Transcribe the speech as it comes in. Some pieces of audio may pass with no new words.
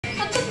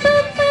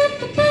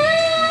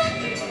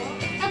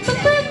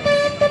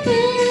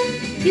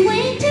You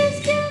ain't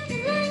just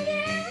joking, girl.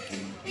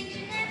 Things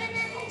you never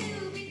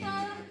knew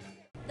before.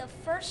 The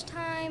first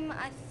time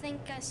I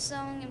think I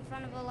sung in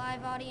front of a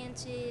live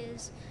audience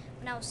is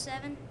when I was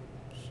 7.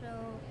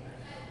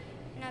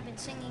 And I've been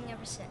singing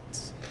ever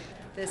since.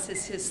 This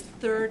is his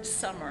 3rd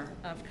summer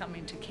of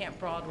coming to Camp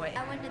Broadway.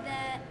 I went to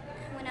that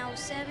when I was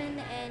 7,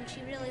 and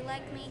she really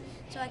liked me,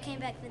 so I came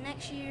back the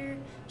next year.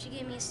 She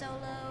gave me a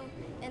solo,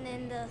 and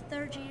then the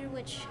 3rd year,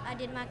 which I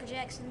did Michael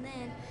Jackson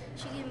then,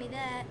 she gave me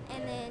that,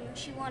 and then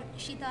she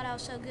thought I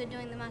was so good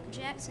doing the Michael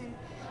Jackson,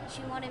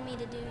 she wanted me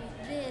to do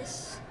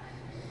this,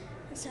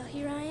 and so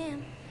here I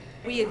am.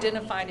 We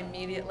identified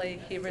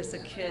immediately he was a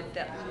kid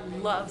that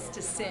loves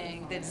to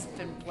sing, that's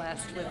been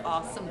blessed with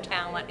awesome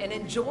talent and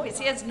enjoys.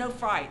 He has no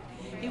fright.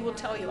 He will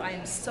tell you, I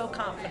am so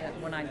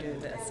confident when I do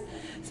this.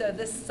 So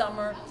this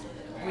summer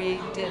we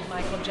did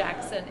Michael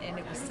Jackson, and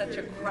it was such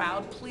a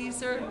crowd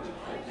pleaser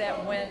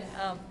that when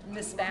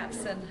Miss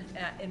Babson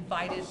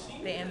invited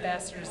the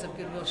Ambassadors of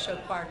Goodwill Show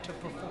Choir to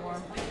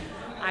perform,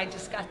 I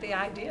just got the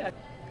idea.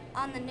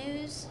 On the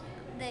news,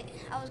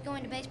 I was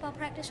going to baseball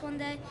practice one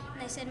day,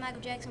 and they said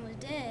Michael Jackson was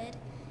dead,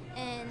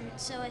 and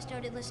so I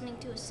started listening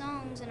to his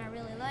songs, and I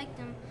really liked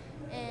them,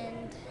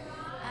 and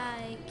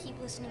I keep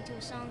listening to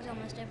his songs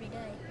almost every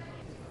day.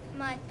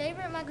 My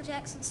favorite Michael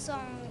Jackson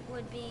song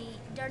would be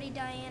Dirty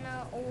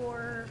Diana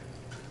or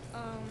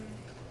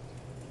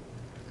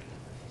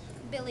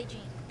Billie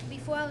Jean.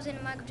 Before I was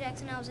into Michael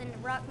Jackson, I was into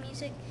rock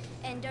music,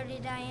 and Dirty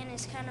Diana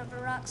is kind of a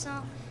rock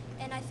song,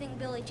 and I think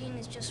Billie Jean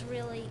is just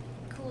really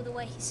cool the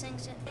way he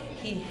sings it.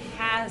 He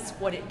has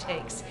what it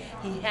takes.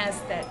 He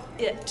has that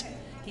it.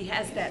 He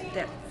has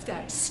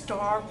that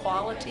star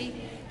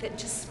quality that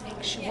just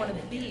makes you want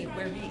to be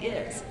where he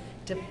is,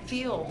 to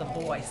feel the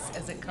voice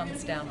as it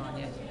comes down on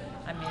you.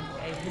 I mean,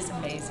 he's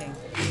amazing.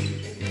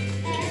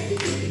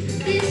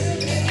 This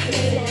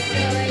is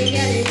all you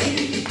gotta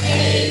do.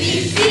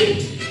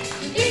 ABC.